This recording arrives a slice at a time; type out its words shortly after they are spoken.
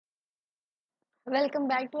Welcome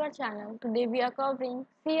back to our channel. Today we are covering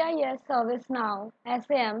CIS ServiceNow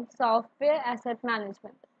SAM Software Asset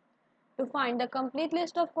Management. To find the complete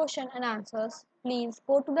list of questions and answers, please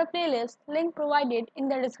go to the playlist link provided in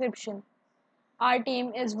the description. Our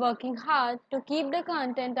team is working hard to keep the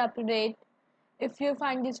content up to date. If you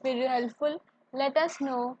find this video helpful, let us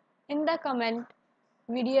know in the comment.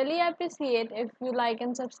 We really appreciate if you like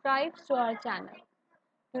and subscribe to our channel.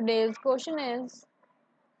 Today's question is: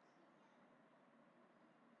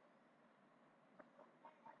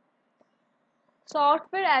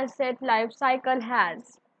 software asset lifecycle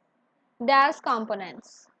has dash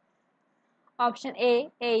components. Option A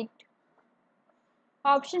 8,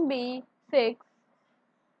 option B 6,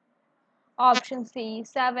 option C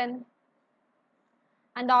 7,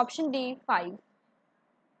 and option D 5.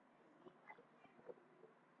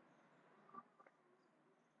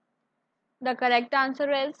 The correct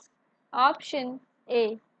answer is option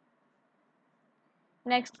A.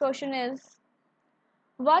 Next question is: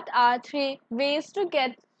 what are three ways to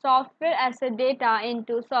get software asset data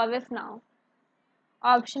into ServiceNow?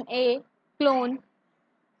 Option A clone,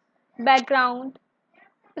 background,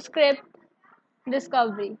 script,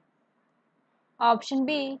 discovery. Option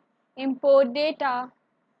B import data,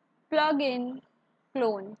 plugin,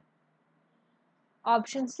 clone.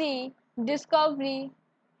 Option C discovery,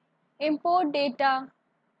 import data,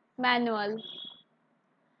 manual.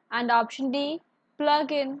 And option D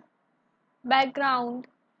plugin, background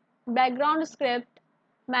script,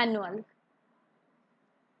 manual.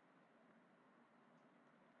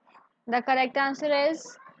 The correct answer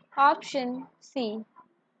is option C.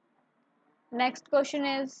 Next question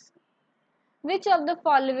is: which of the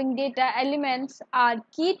following data elements are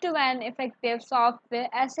key to an effective software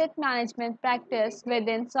asset management practice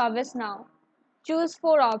within ServiceNow? Choose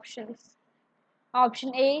four options.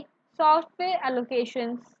 Option A software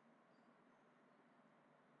allocations.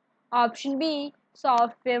 Option B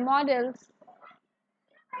software models.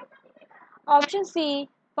 Option C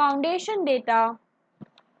foundation data.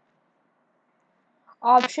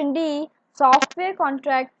 Option D software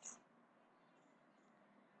contracts.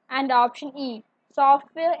 And option E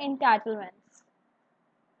software entitlements.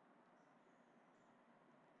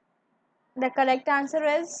 The correct answer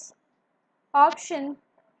is option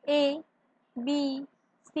A, B,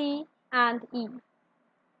 C, and E.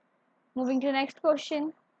 Moving to the next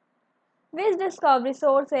question: which discovery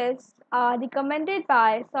sources are recommended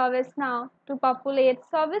by ServiceNow to populate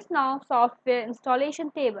ServiceNow software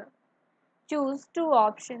installation table? Choose two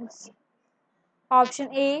options.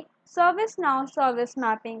 Option A ServiceNow service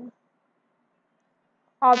mapping.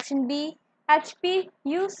 Option B HP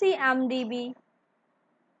UCMDB.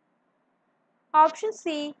 Option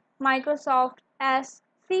C Microsoft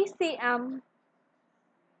SCCM.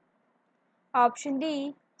 Option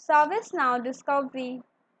D ServiceNow Discovery.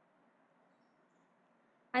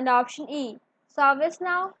 And option E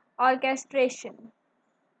ServiceNow Orchestration.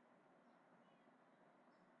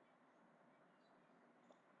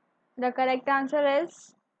 The correct answer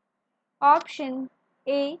is option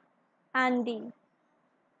A and D.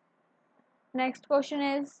 Next question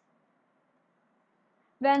is: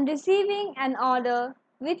 when receiving an order,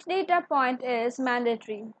 which data point is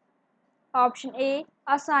mandatory? Option A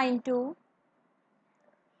assigned to.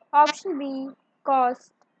 Option B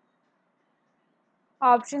cost.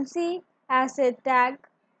 Option C asset tag.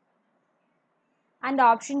 And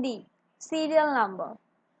option D serial number.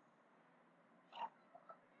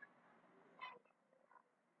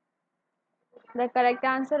 The correct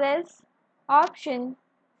answer is option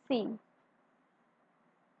C.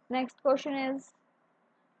 Next question is: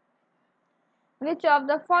 which of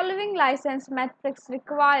the following license metrics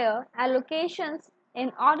require allocations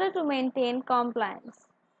in order to maintain compliance?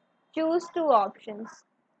 Choose two options.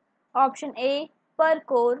 Option A per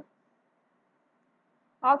core.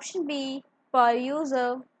 Option B per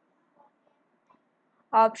user.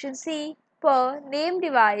 Option C per name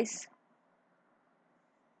device.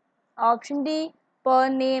 Option D per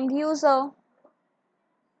named user.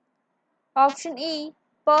 Option E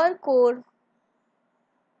per core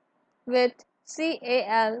with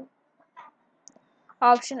CAL.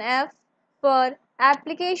 Option F per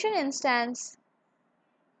application instance.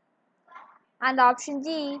 And option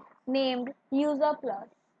G named user plus.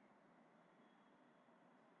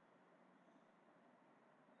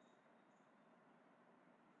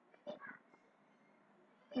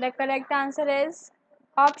 The correct answer is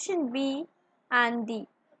option B and D.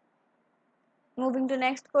 Moving to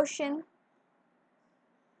next question.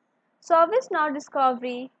 ServiceNow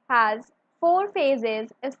Discovery has four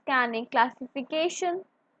phases: scanning, classification,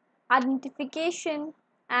 identification,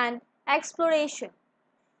 and exploration.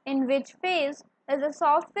 In which phase is a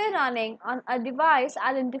software running on a device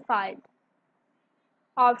identified.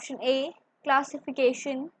 Option A,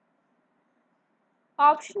 classification.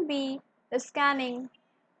 Option B, scanning.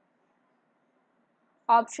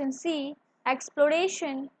 Option C,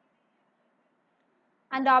 exploration.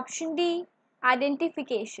 And option D,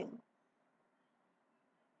 identification.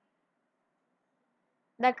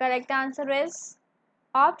 The correct answer is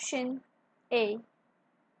option A.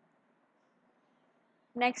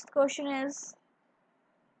 Next question is,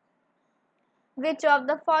 which of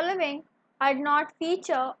the following are not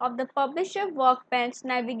feature of the publisher workbench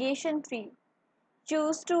navigation tree?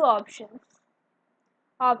 Choose two options.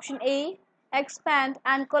 Option A, expand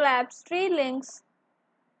and collapse tree links.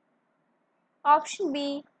 Option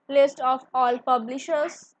B, list of all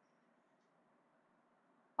publishers.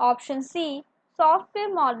 Option C,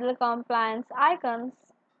 software model compliance icons.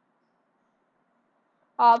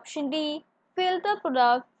 Option D, filter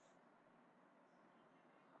products.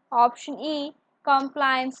 Option E,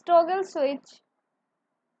 compliance toggle switch.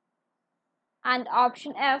 And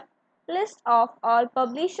option F, list of all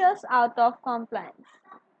publishers out of compliance.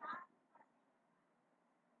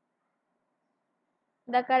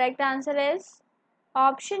 The correct answer is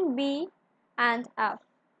option B and F.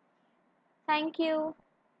 Thank you.